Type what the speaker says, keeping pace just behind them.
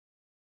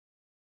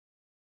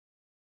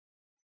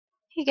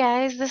Hey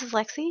guys, this is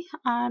Lexi.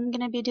 I'm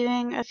going to be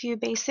doing a few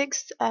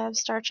basics of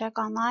Star Trek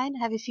Online.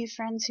 I have a few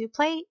friends who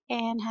play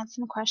and had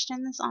some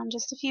questions on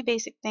just a few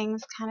basic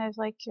things, kind of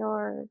like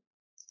your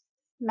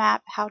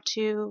map,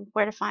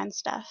 where to find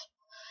stuff.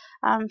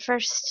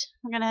 First,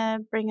 we're going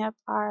to bring up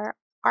our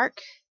ARC,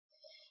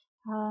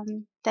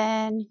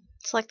 then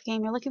select the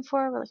game you're looking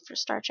for. We're looking for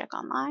Star Trek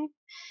Online.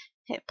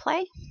 Hit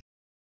play.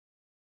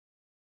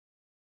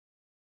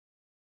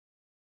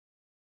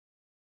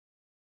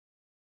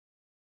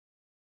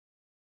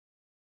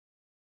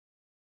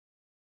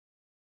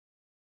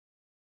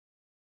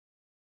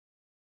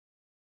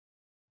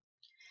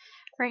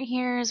 Right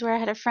here is where I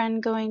had a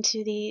friend going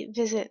to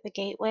visit the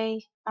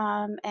gateway,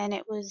 and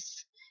it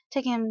was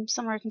taking him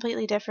somewhere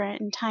completely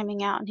different and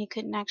timing out, and he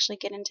couldn't actually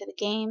get into the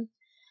game.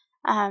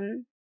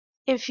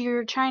 If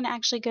you're trying to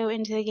actually go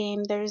into the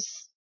game,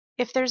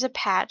 if there's a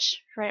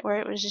patch, right where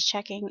it was just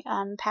checking,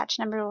 patch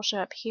number will show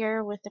up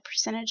here with the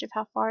percentage of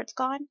how far it's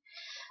gone.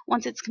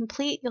 Once it's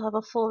complete, you'll have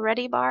a full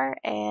ready bar,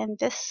 and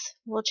this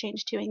will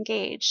change to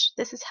engage.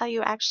 This is how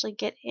you actually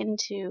get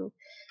into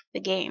the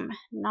game,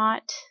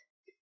 not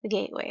the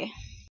gateway.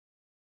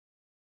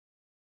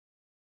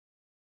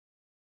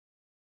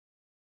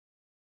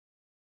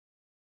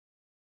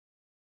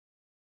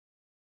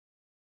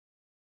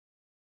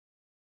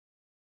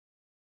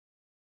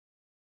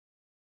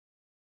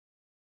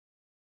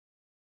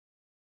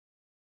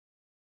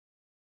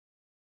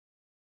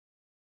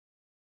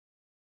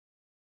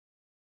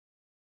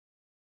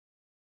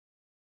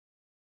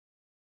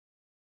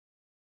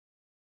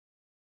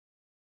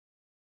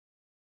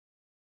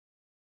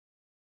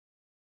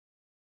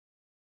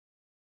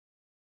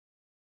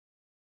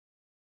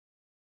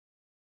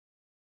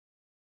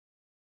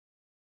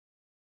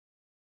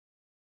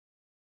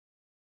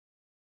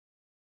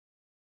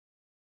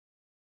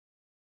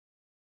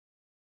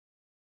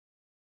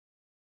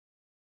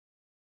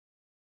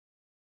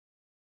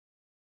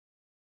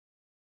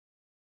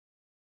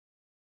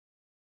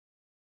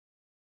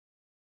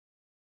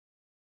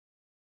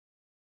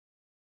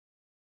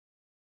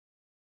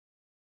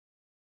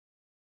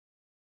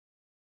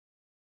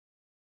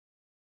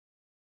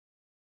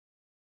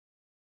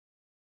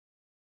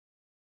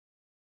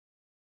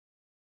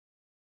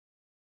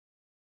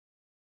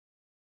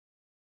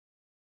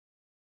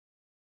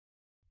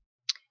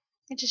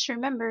 I just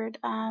remembered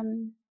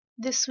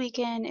this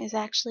weekend is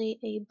actually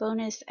a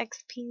bonus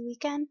XP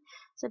weekend,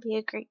 so it'd be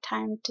a great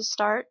time to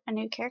start a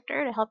new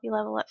character to help you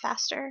level up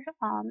faster.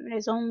 It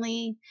is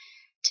only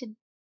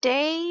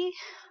today,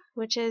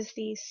 which is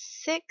the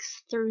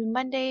 6th, through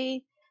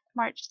Monday,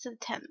 March the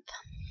 10th.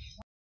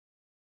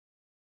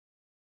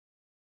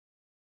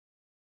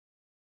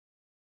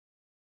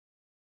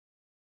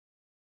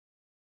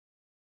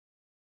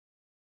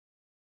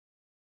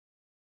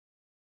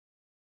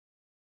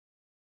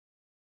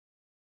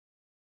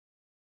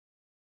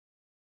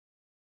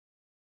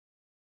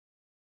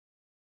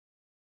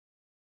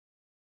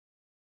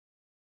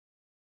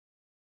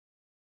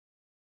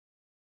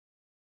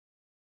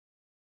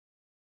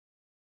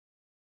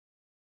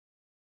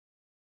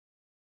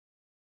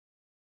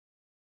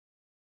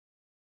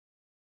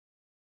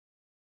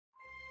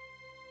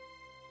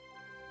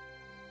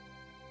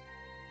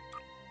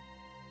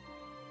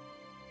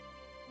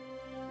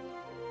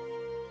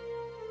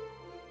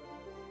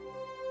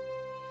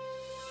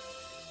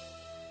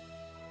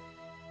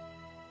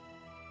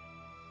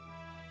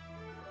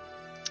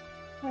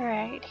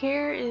 Alright,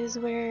 here is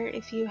where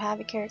if you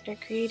have a character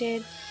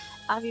created,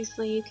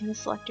 obviously you can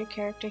select your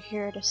character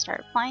here to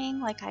start playing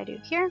like I do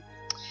here.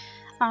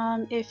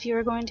 If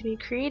you're going to be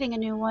creating a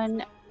new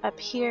one, up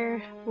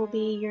here will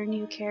be your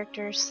new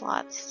character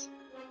slots.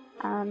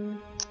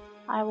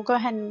 I will go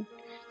ahead and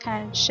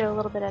kind of show a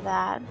little bit of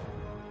that.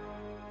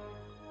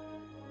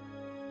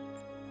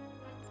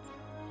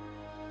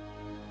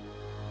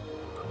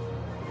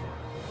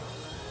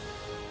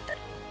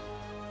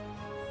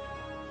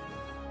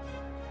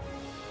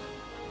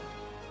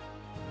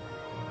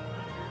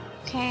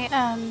 Okay,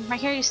 right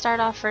here you start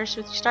off first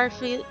with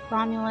Starfleet,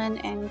 Romulan,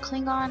 and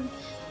Klingon,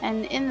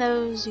 and in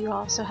those you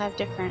also have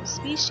different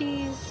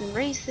species and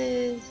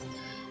races.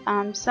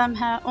 Some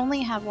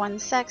only have one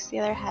sex, the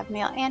other have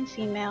male and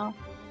female,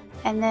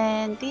 and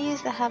then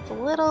these that have the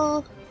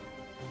little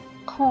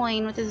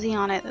coin with a Z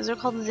on it, those are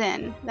called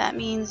Zen. That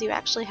means you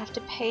actually have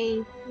to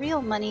pay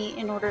real money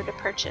in order to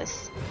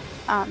purchase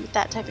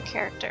that type of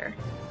character.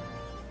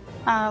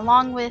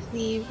 Along with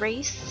the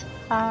race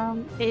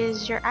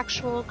is your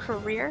actual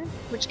career,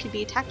 which could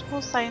be tactical,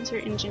 science, or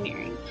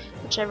engineering,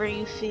 whichever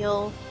you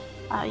feel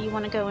you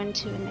want to go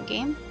into in the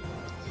game.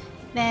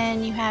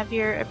 Then you have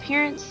your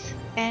appearance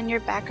and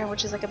your background,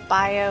 which is like a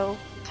bio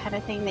kind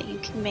of thing that you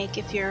can make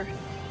if you're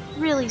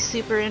really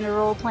super into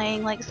role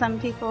playing like some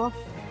people.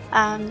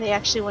 They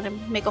actually want to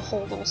make a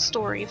whole little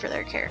story for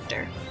their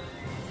character.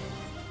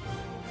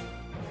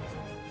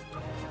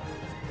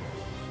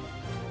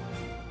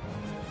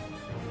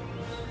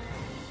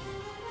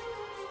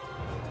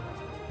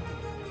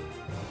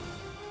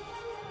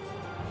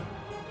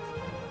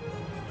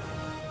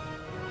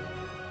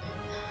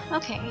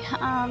 Okay,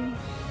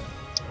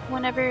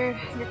 whenever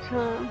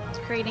you're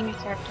creating a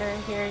character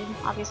here,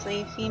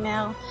 obviously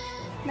female,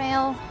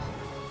 male.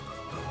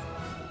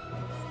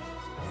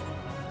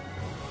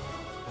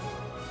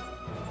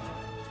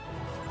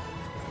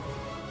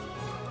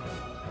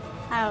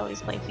 I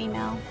always play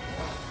female.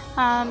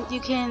 You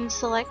can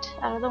select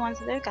out of the ones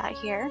that they've got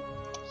here.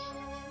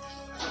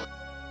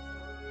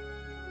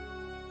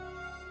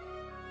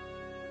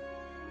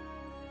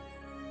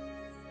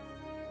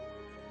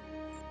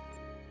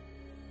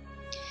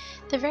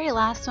 The very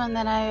last one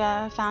that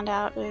I found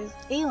out was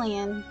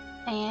Alien,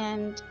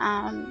 and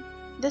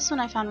this one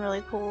I found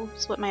really cool.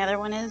 It's what my other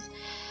one is.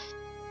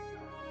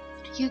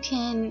 You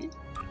can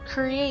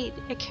create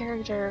a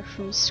character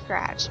from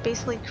scratch,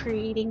 basically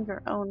creating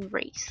your own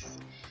race.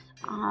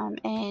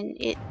 And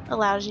it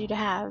allows you to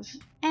have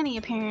any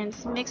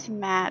appearance, mix and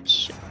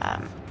match,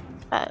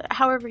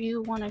 however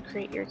you want to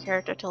create your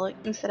character to look,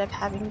 instead of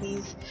having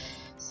these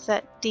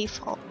set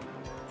default.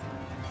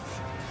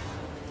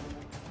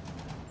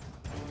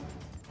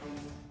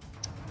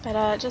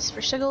 But just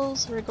for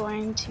shiggles, we're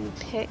going to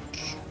pick,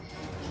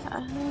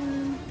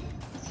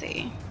 let's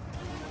see,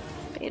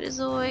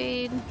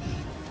 Betazoid,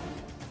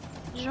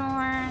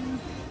 Jorn,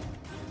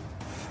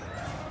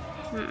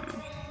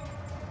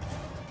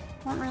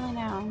 don't really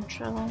know.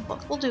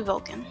 We'll do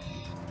Vulcan.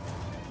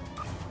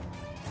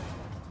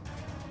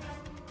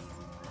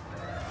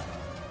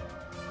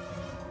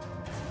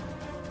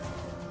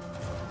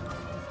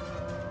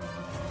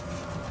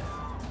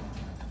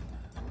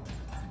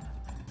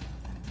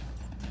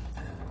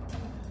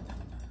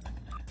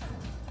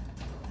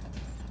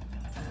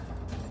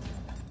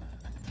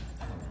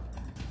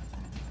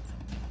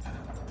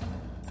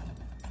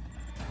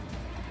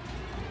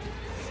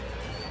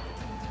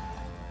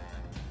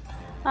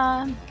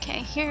 Okay,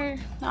 here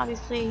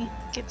obviously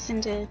gets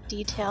into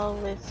detail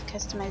with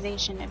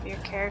customization of your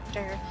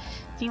character.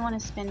 If you want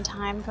to spend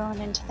time going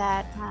into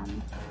that,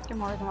 you're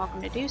more than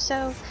welcome to do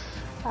so.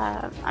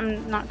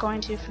 I'm not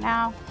going to for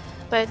now,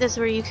 but this is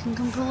where you can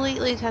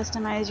completely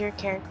customize your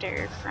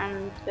character,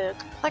 from the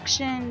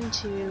complexion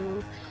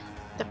to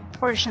the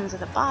portions of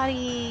the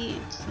body,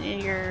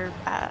 your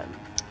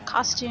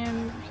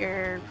costume,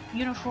 your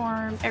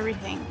uniform,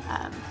 everything.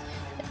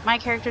 My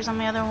characters on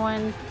the other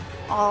one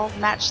all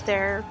match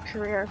their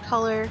career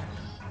color.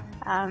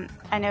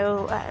 I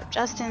know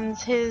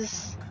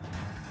Justin's,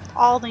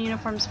 all the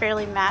uniforms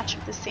fairly match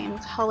with the same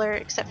color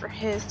except for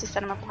his, to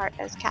set him apart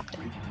as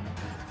captain.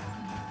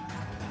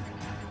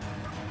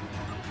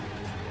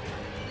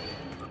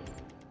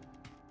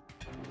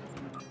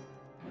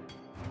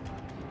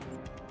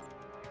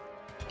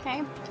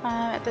 Okay,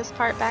 at this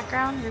part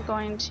background, you're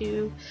going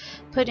to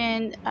put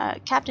in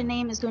captain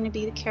name is going to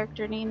be the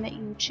character name that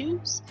you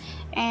choose,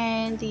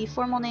 and the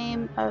formal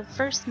name of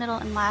first, middle,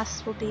 and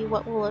last will be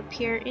what will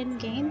appear in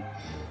game.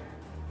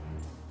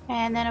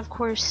 And then of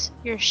course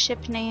your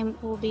ship name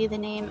will be the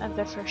name of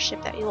the first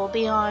ship that you will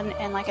be on,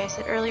 and like I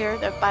said earlier,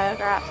 the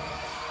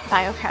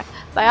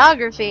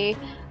biography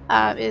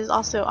is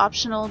also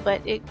optional,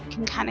 but it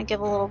can kind of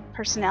give a little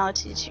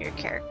personality to your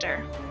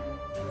character.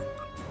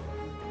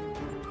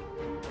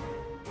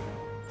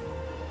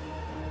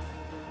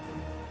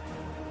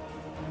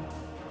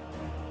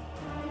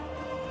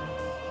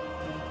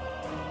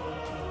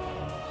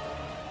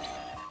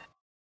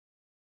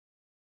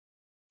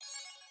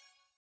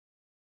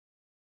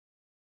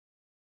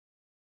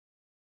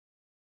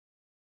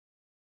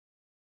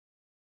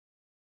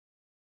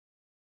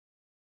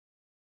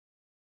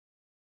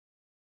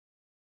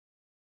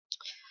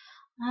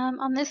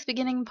 On this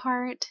beginning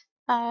part,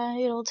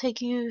 it'll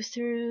take you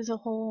through the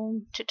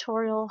whole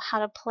tutorial, how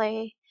to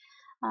play.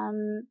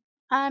 I'm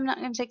not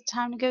going to take the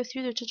time to go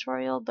through the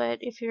tutorial, but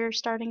if you're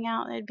starting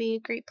out, it'd be a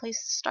great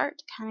place to start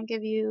to kind of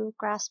give you a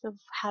grasp of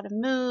how to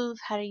move,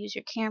 how to use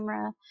your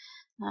camera,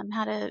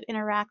 how to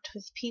interact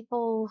with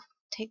people,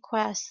 take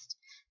quests,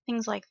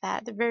 things like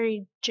that. The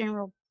very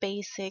general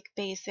basic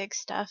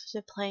stuff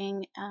to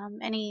playing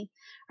any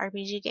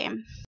RPG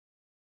game.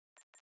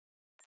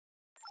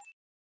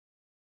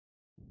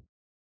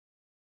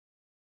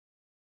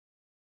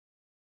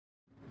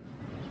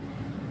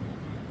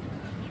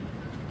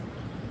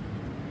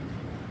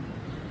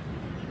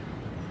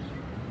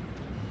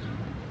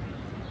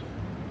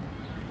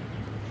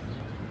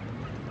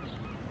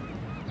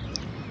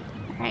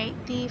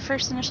 Alright, the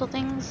first initial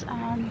things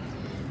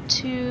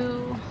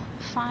to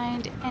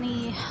find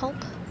any help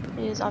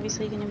is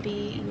obviously going to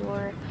be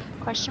your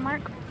question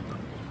mark.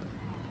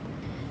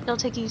 It'll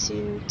take you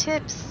to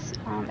tips,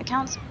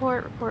 account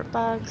support, report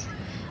bugs.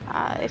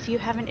 If you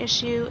have an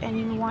issue and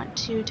you want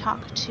to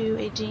talk to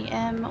a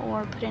GM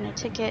or put in a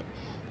ticket,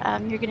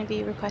 you're going to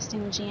be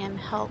requesting GM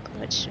help,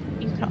 which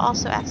you can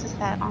also access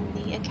that on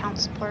the account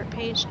support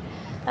page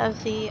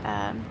of the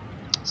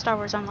Star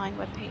Wars Online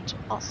webpage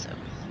also.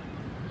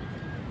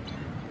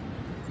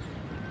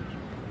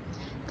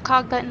 The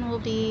cog button will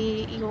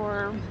be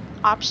your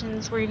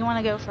options, where you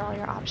want to go for all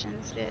your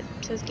options. It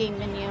says game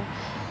menu.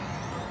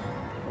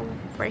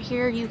 Right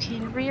here you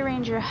can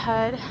rearrange your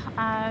HUD.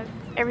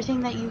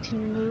 Everything that you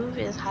can move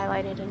is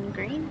highlighted in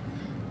green.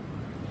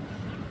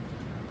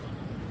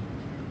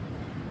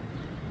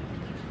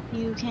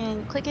 You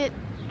can click it,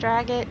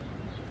 drag it.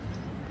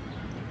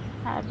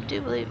 I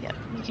do believe, yep,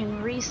 you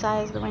can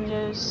resize the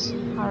windows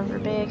however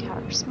big,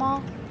 however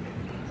small.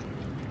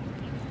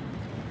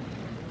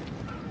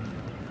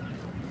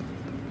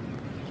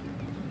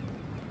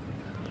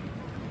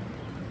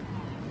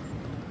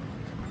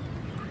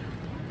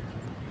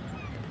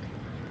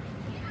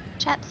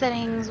 Chat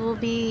settings will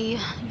be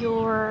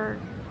your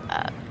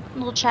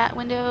little chat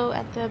window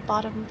at the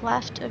bottom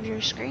left of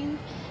your screen.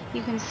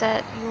 You can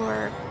set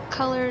your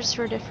colors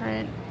for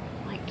different,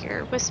 like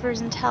your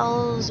whispers and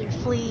tells, your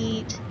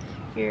fleet,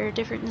 your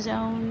different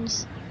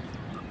zones.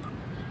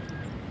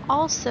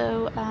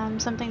 Also,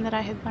 something that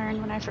I had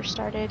learned when I first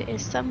started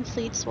is some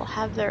fleets will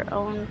have their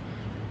own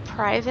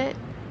private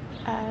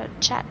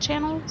chat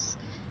channels,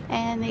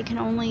 and they can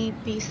only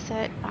be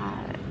set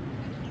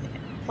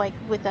like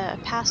with a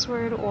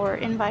password or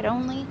invite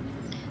only.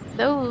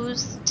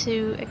 Those,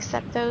 to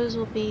accept those,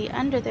 will be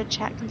under the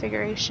chat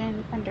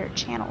configuration under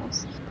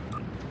channels.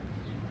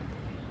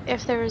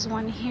 If there is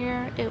one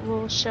here, it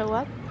will show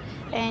up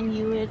and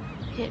you would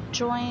hit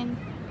join.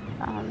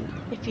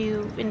 If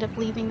you end up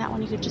leaving that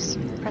one, you could just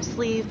press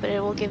leave, but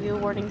it will give you a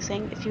warning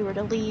saying if you were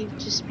to leave,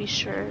 just be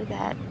sure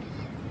that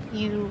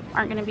you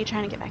aren't going to be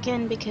trying to get back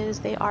in because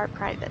they are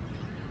private.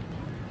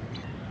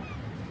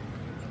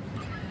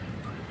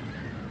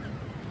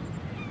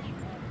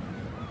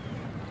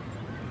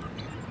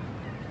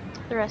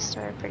 The rest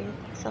are pretty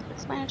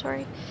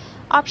self-explanatory.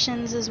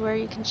 Options is where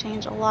you can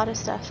change a lot of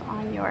stuff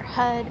on your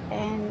HUD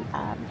and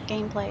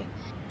gameplay.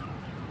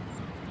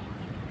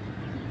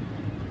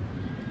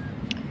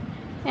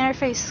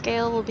 Interface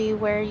scale will be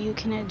where you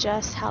can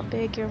adjust how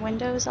big your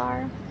windows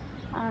are.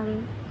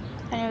 I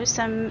know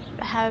some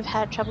have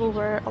had trouble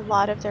where a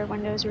lot of their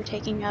windows were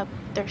taking up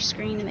their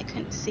screen and they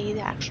couldn't see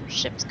the actual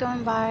ships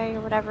going by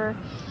or whatever.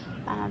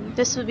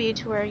 This would be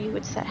to where you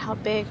would set how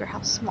big or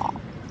how small.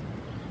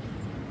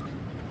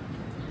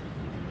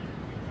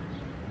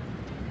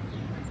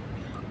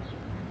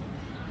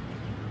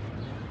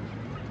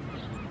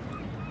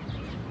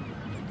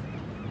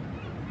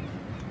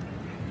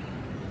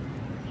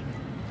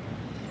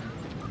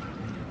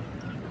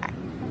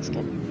 That's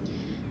good.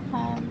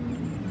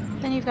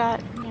 Then you've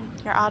got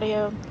your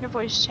audio, your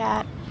voice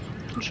chat,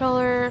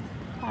 controller.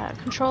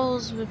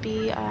 Controls would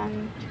be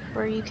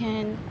where you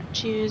can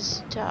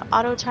choose to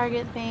auto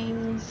target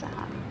things,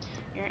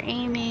 your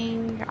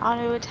aiming, your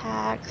auto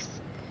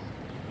attacks,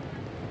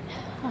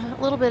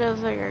 a little bit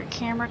of your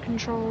camera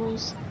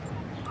controls.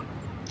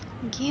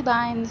 And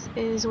keybinds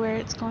is where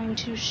it's going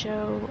to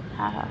show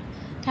kind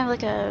of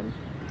like a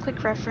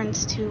quick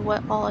reference to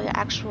what all the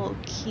actual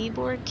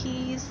keyboard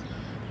keys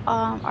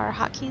are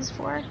hotkeys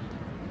for.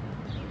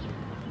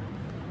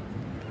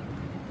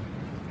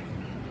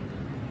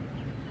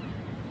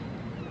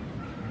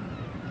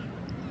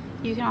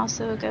 You can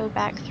also go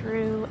back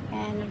through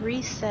and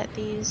reset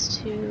these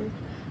to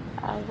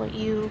what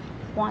you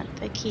want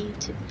the key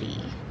to be.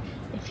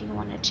 If you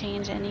want to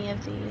change any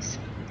of these,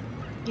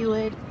 you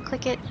would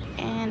click it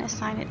and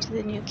assign it to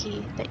the new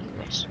key that you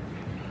wish.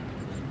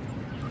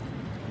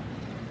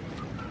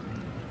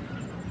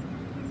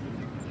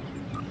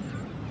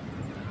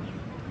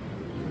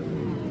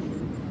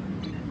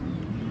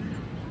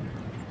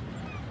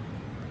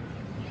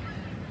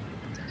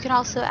 You can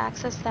also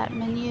access that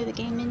menu, the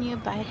game menu,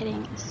 by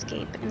hitting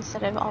escape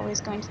instead of always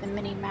going to the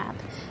mini map.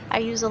 I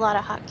use a lot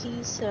of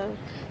hotkeys, so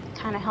it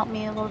kind of helped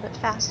me a little bit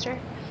faster.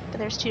 But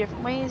there's two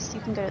different ways.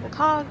 You can go to the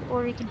cog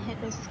or you can hit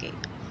escape.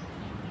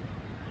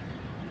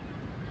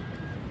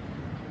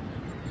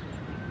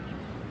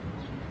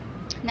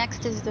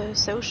 Next is the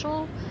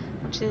social,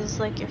 which is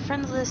like your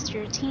friends list,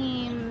 your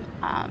team,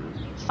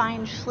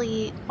 find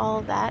fleet, all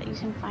of that you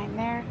can find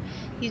there.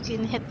 You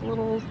can hit the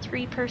little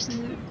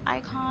 3-person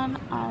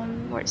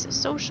icon where it says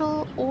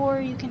social,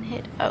 or you can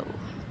hit O.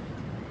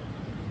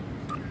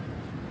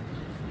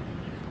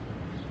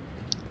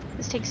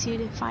 This takes you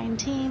to find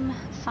team,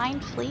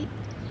 find fleet,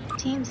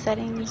 team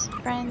settings,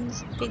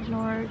 friends,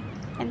 ignored,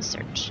 and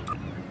search.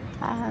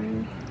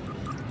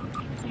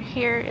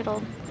 Here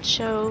it'll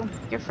show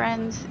your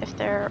friends if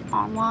they're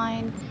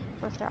online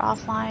or if they're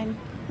offline.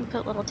 You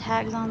put little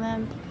tags on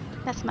them.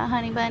 That's my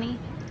honey bunny,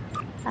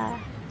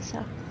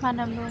 so my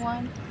number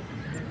 1.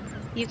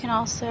 You can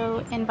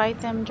also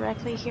invite them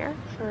directly here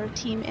for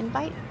team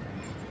invite.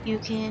 You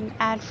can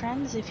add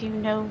friends if you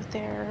know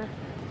their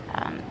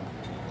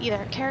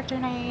either character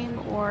name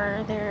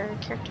or their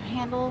character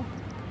handle.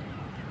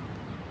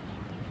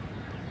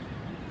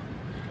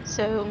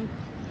 So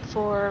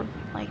for,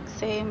 like,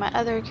 say my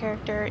other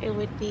character, it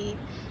would be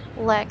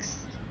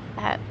Lex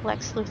at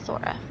Lex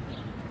Luthora.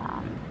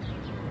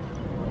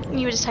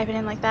 You would just type it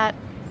in like that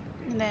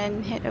and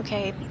then hit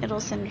OK.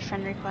 It'll send a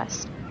friend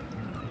request.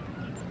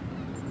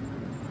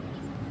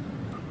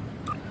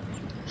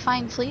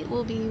 Find fleet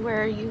will be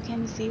where you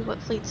can see what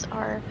fleets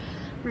are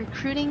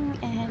recruiting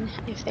and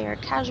if they are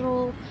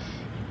casual,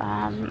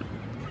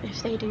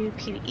 if they do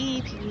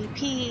PvE,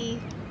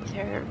 PvP, if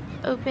they're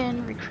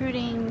open,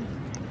 recruiting,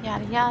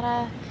 yada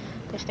yada,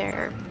 if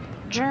they're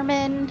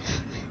German,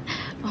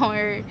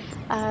 or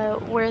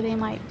where they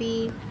might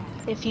be.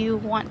 If you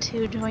want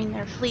to join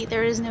their fleet,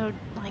 there is no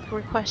like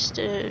request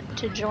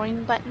to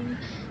join button.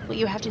 What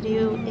you have to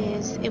do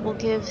is it will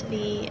give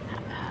the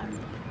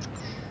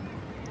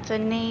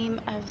name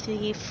of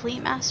the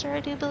fleet master, I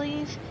do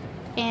believe,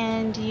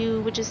 and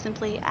you would just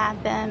simply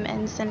add them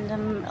and send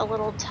them a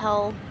little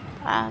tell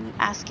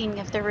asking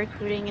if they're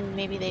recruiting, and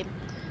maybe they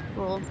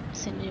will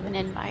send you an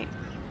invite.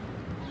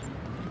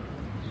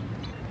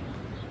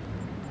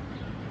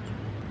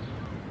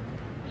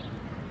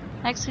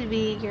 Next would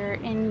be your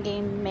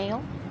in-game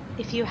mail.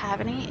 If you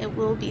have any, it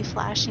will be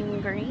flashing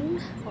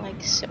green,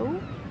 like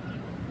so.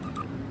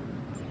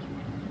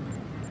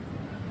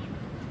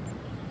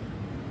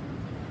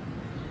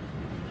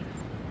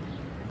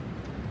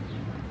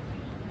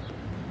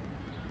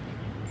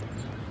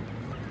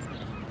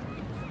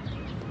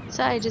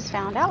 So I just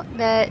found out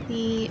that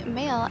the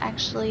mail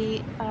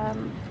actually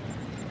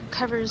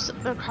covers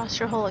across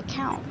your whole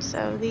account.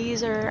 So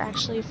these are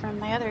actually from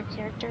my other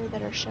character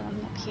that are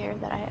showing up here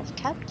that I have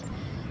kept.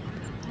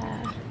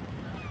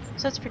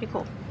 So that's pretty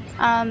cool.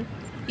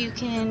 You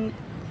can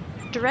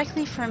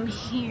directly from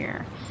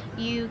here,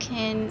 you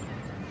can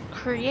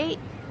create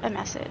a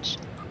message,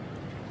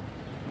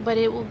 but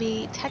it will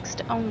be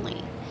text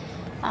only.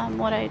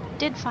 What I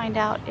did find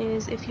out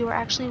is if you are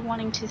actually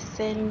wanting to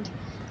send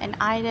an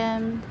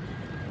item,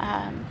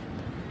 I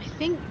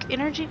think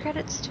energy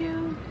credits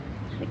too,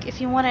 like if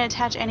you want to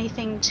attach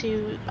anything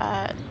to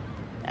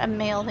a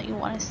mail that you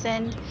want to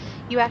send,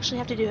 you actually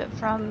have to do it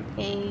from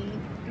a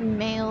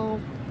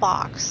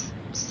mailbox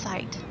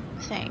site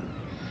thing.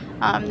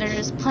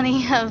 There's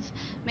plenty of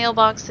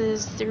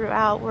mailboxes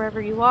throughout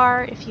wherever you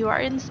are. If you are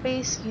in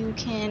space, you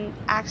can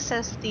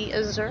access the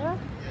Azura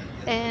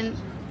and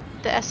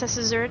the SS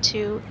Azura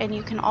 2, and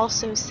you can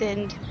also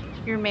send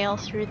your mail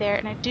through there,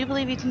 and I do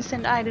believe you can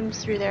send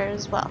items through there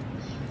as well.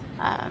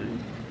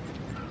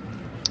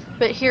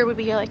 But here would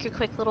be like a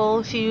quick little,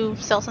 if you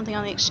sell something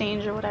on the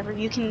exchange or whatever,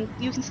 you can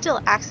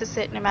still access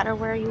it no matter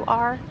where you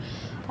are,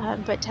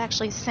 but to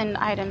actually send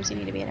items you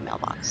need to be in a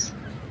mailbox.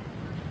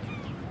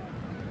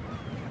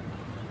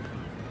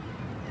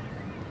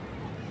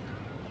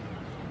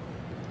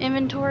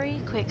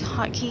 Inventory, quick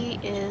hotkey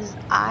is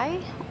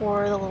I,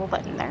 or the little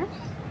button there.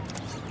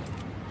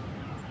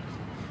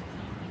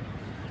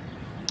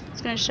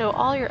 It's going to show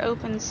all your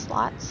open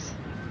slots.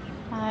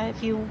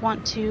 If you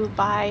want to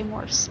buy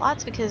more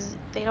slots, because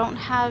they don't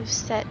have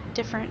set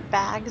different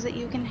bags that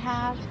you can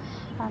have,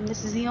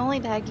 this is the only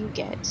bag you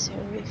get. So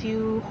if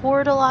you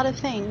hoard a lot of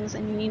things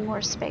and you need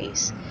more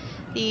space,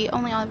 the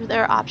only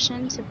other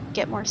option to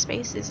get more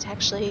space is to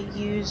actually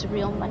use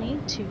real money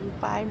to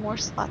buy more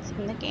slots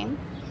in the game.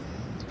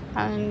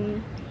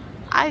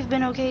 I've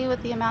been okay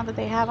with the amount that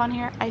they have on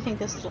here. I think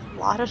this is a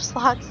lot of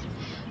slots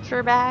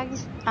for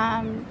bags,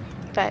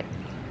 but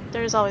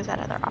there's always that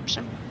other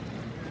option.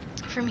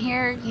 From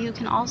here, you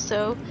can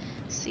also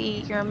see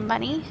your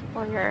money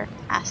or your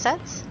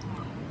assets,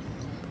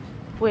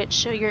 which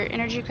show your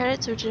energy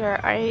credits, which are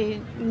a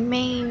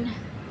main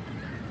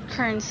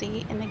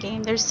currency in the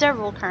game. There's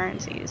several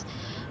currencies,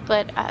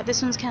 but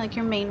this one's kind of like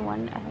your main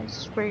one,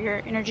 where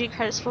your energy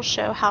credits will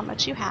show how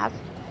much you have.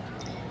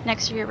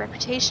 Next are your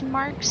reputation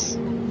marks,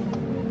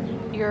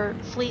 your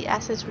fleet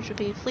assets, which would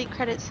be fleet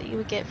credits that you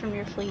would get from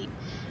your fleet,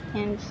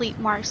 and fleet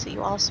marks that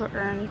you also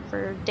earn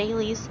for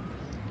dailies,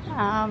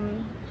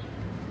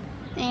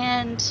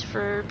 and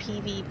for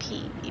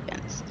PvP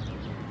events.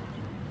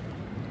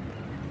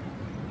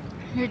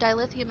 Your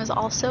dilithium is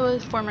also a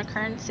form of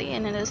currency,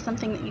 and it is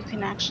something that you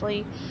can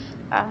actually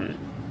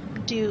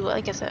do,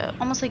 like as a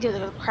almost like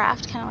a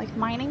craft, kind of like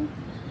mining.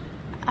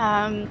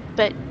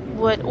 But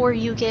what ore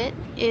you get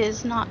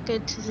is not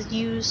good to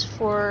use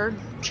for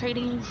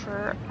trading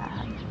for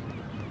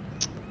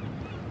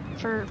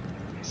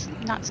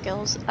not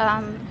skills,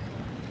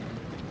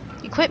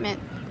 equipment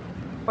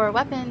or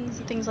weapons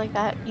and things like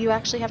that. You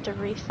actually have to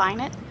refine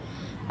it.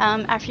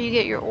 After you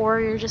get your ore,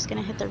 you're just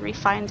going to hit the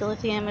refine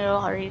dilithium. It'll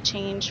already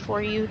change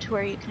for you to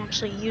where you can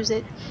actually use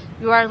it.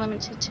 You are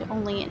limited to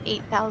only an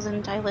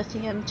 8,000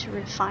 dilithium to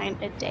refine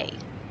a day.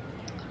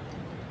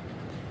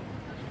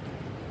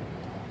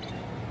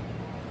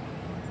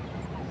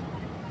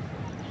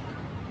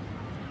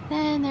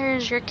 Then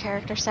there's your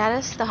character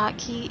status. The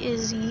hotkey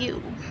is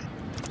U.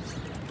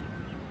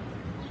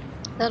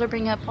 That'll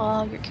bring up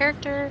all your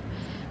character,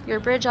 your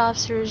bridge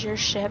officers, your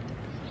ship,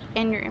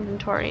 and your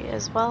inventory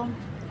as well.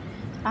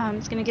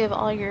 It's going to give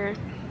all your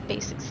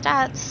basic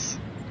stats.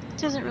 It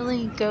doesn't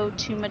really go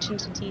too much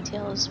into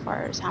detail as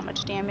far as how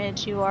much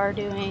damage you are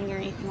doing or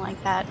anything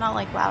like that, not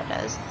like WoW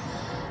does.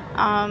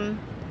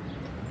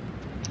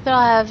 But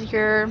I'll have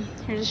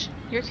here's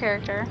your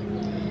character,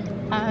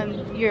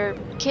 your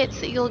kits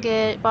that you'll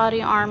get,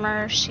 body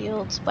armor,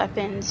 shields,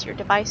 weapons, your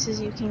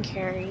devices you can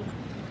carry.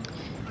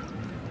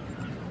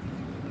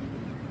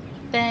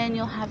 Then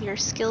you'll have your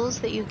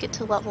skills that you get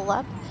to level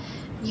up.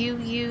 You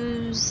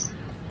use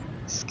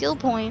skill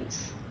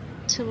points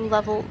to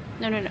level,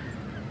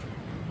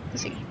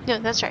 let's see, no,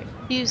 that's right.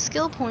 You use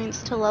skill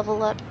points to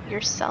level up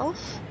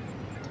yourself,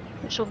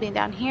 which will be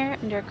down here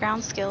under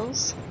ground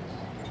skills.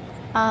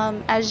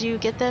 As you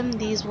get them,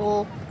 these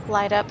will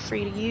light up for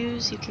you to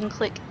use. You can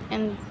click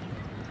in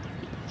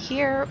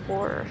here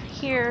or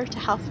here to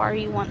how far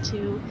you want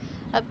to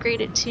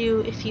upgrade it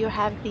to if you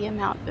have the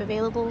amount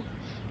available,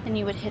 and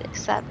you would hit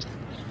accept.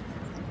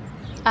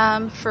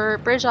 For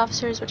bridge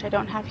officers, which I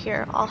don't have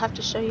here, I'll have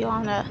to show you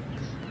on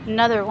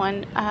another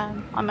one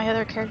on my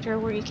other character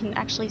where you can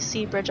actually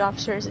see bridge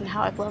officers and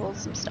how I've leveled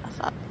some stuff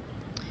up.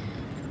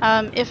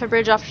 If a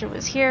bridge officer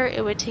was here,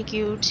 it would take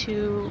you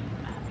to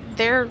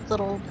their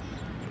little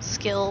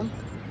skill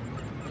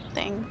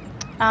thing,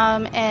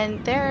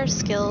 and their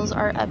skills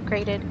are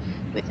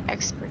upgraded with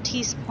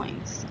expertise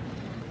points.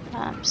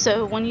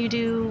 So when you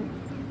do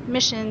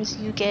missions,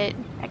 you get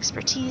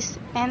expertise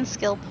and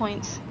skill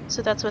points,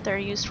 so that's what they're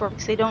used for,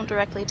 because they don't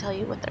directly tell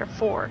you what they're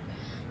for.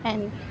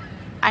 And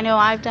I know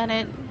I've done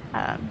it,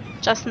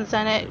 Justin's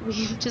done it,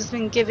 we've just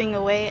been giving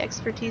away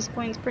expertise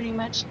points pretty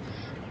much,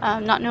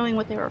 not knowing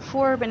what they were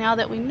for, but now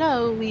that we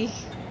know, we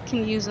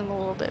can use them a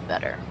little bit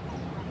better.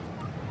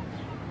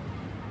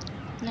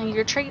 Now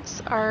your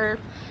traits are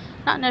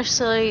not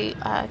necessarily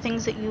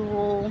things that you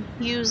will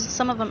use.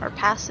 Some of them are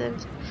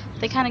passive.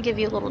 They kind of give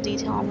you a little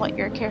detail on what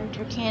your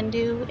character can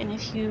do, and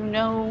if you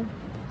know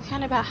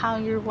kind of about how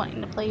you're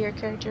wanting to play your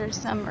character,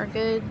 some are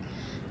good.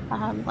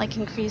 Like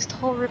increased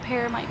hull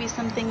repair might be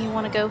something you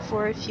want to go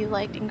for if you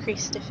like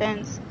increased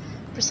defense.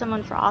 For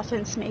someone for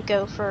offense may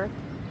go for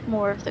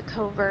more of the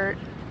covert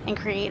and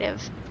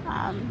creative.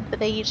 But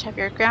they each have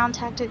your ground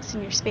tactics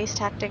and your space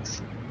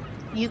tactics.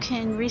 You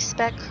can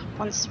respec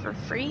once for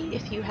free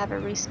if you have a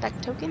respec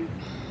token.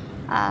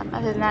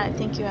 Other than that, I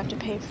think you have to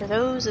pay for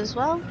those as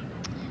well.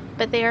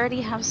 But they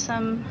already have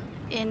some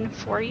in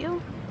for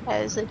you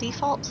as a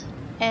default.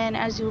 And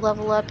as you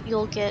level up,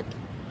 you'll get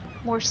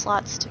more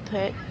slots to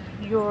put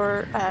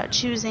your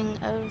choosing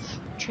of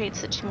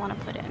traits that you want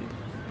to put in.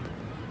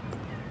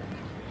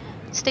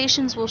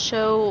 Stations will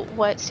show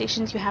what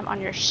stations you have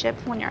on your ship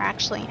when you're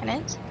actually in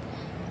it.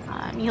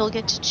 You'll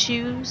get to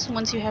choose,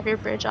 once you have your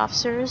bridge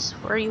officers,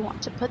 where you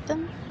want to put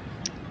them.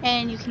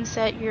 And you can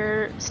set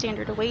your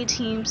standard away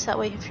teams, that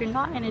way if you're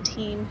not in a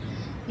team,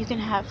 you can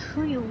have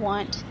who you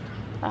want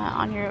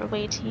on your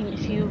away team.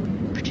 If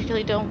you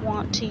particularly don't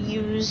want to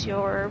use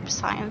your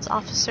science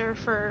officer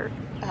for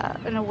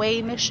an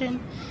away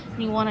mission,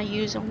 and you want to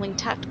use only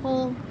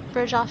tactical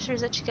bridge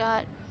officers that you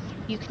got,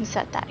 you can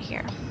set that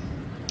here.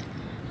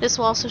 This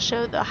will also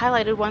show the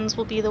highlighted ones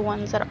will be the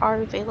ones that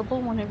are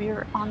available whenever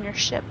you're on your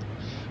ship.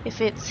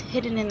 If it's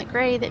hidden in the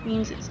gray, that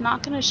means it's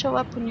not going to show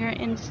up when you're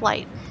in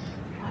flight.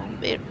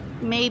 It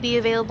may be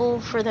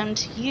available for them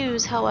to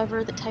use,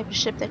 however, the type of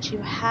ship that you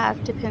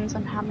have depends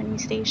on how many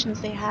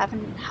stations they have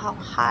and how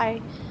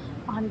high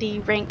on the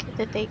rank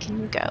that they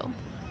can go.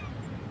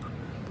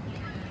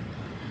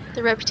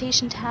 The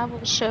reputation tab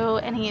will show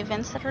any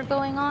events that are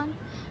going on.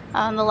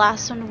 The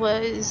last one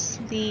was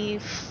the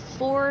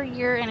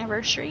 4-year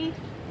anniversary,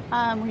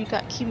 where you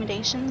got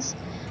accumulations.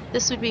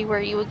 This would be where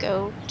you would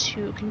go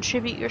to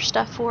contribute your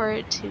stuff for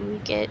it,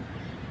 to get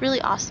really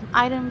awesome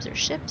items or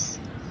ships.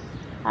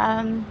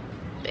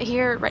 But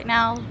here, right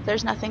now,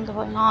 there's nothing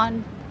going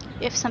on.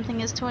 If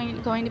something is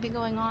going to be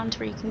going on to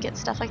where you can get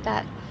stuff like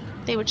that,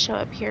 they would show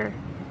up here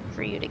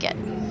for you to get.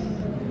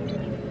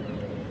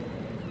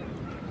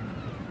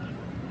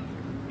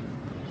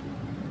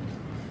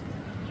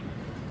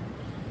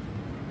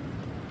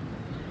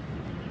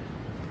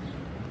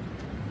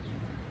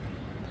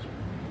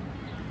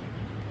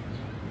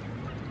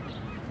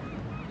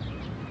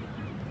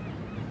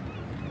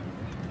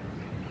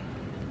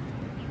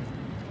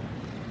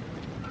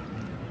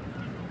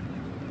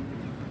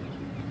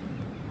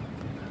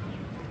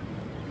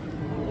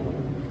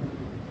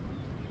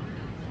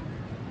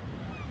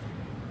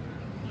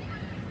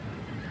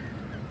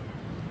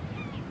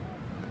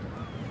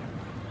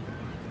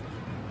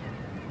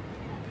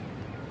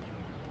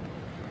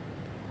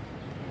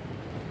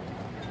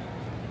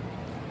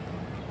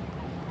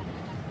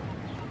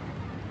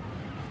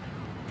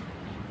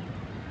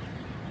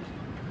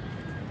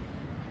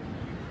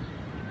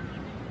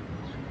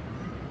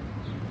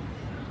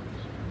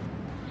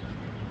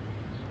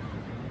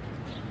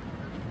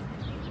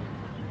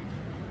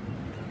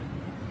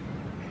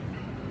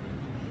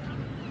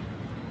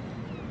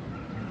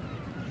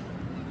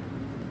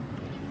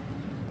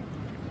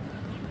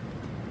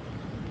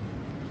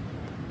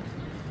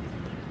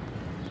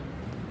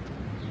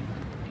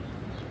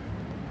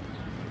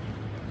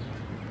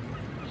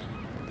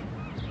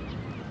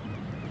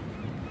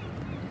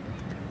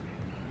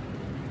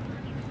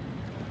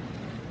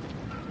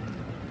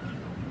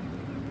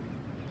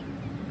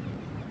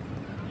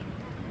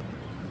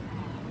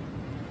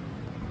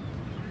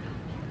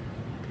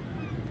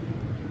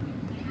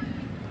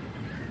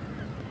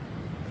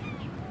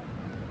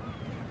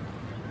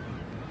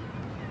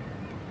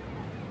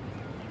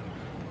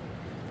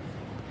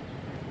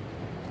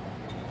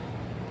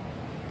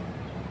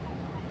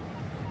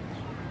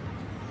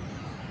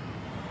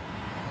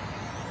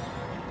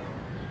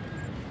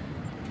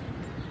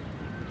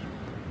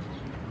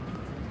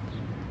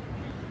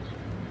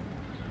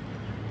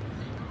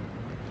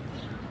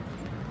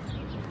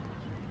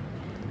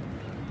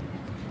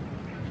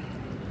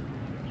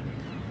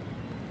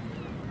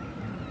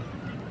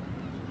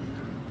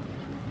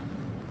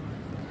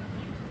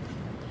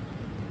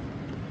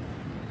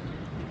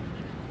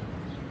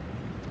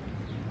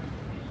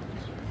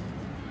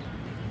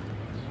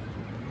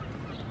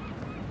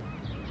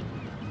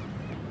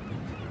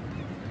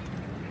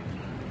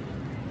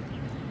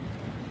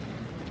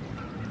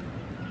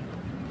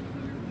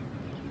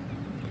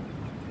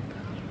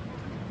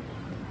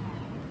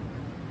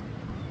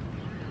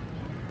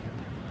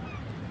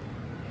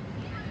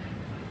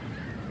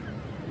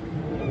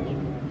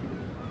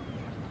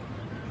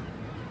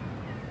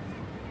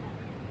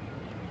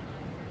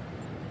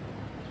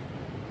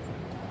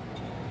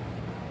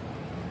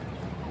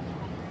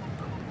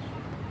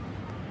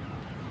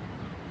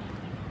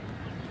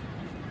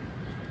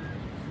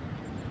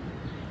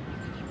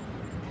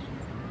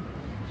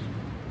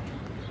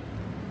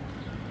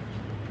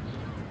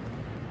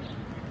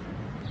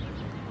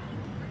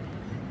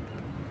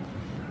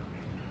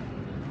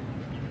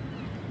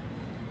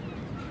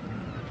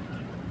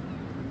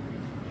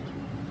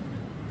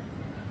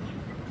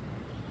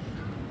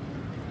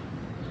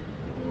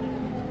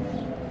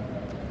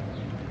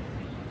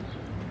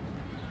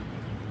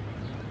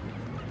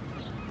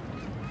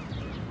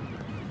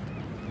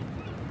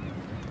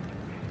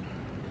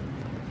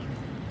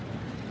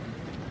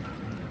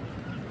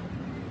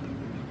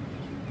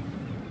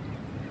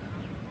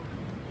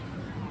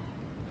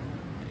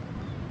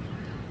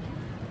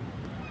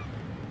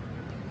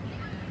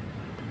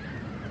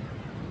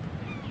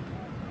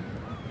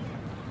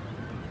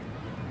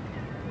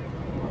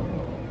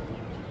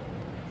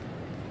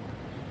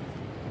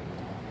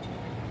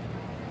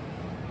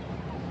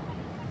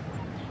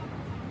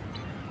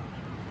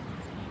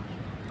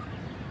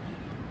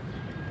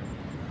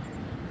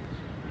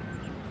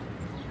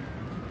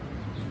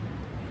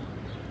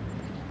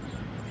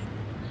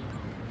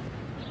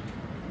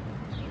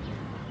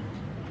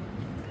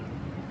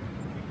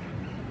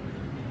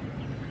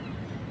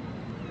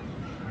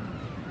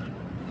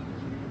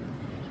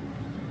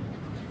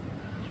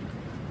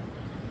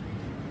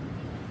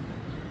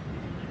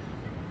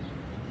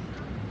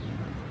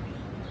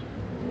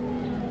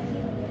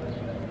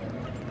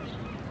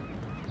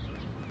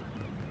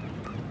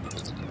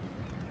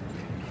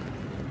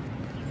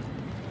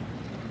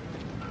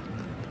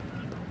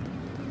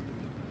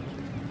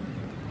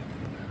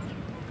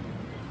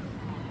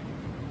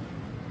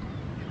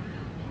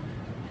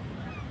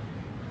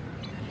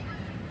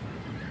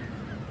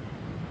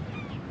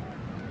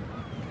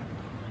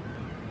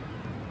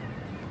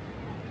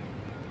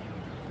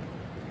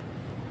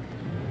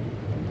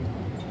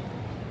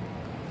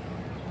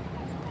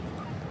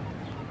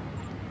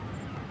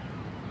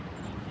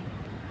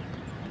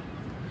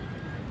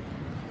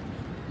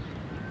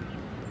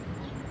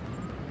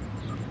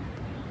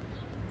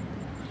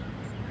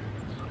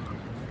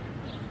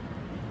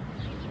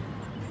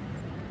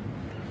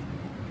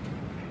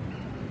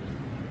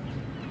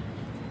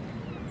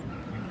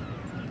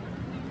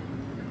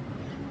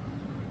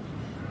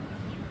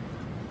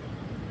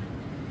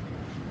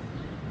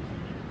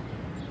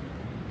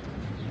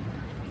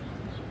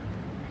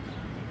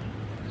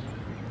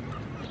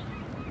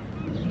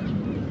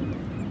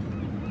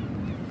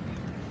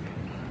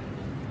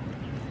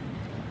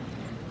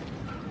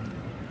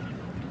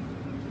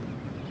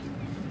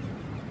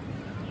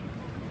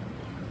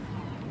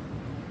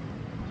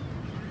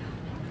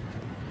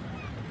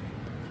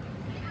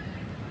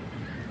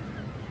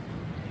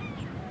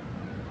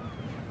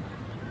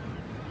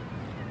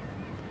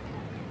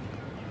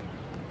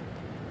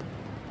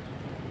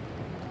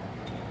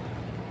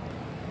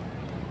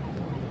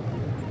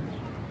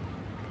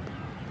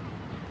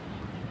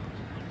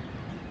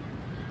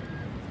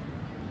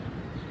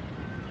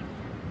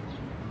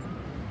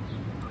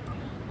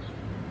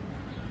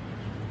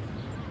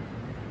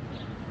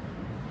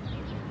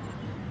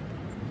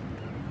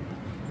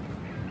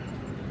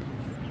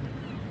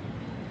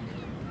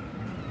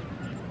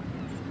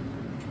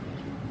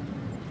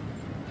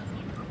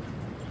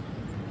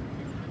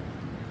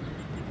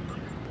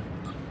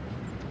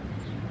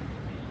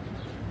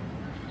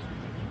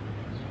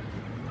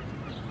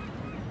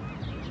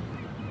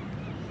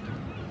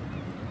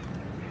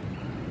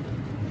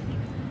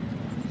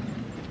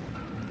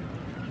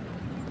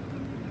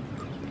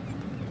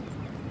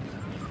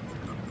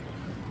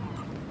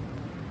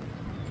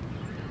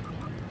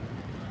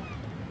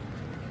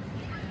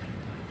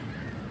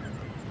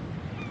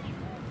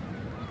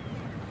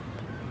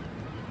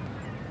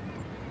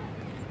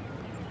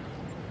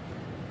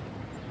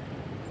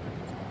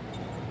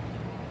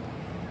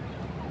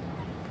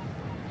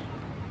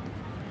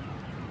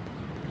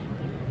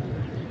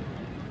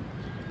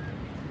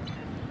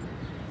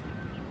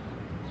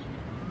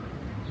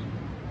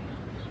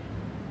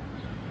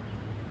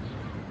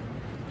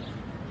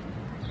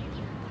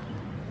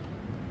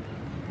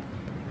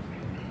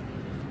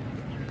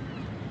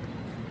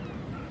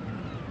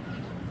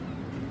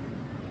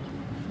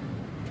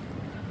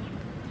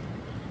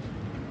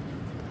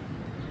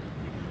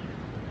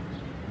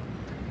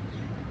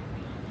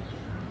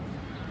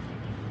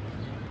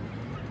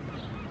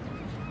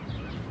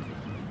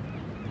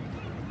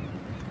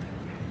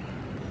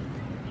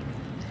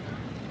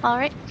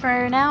 Alright,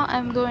 for now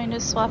I'm going to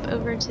swap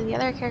over to the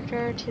other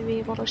character to be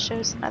able to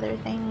show some other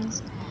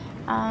things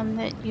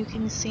that you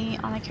can see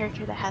on a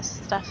character that has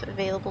stuff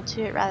available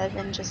to it rather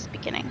than just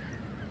beginning.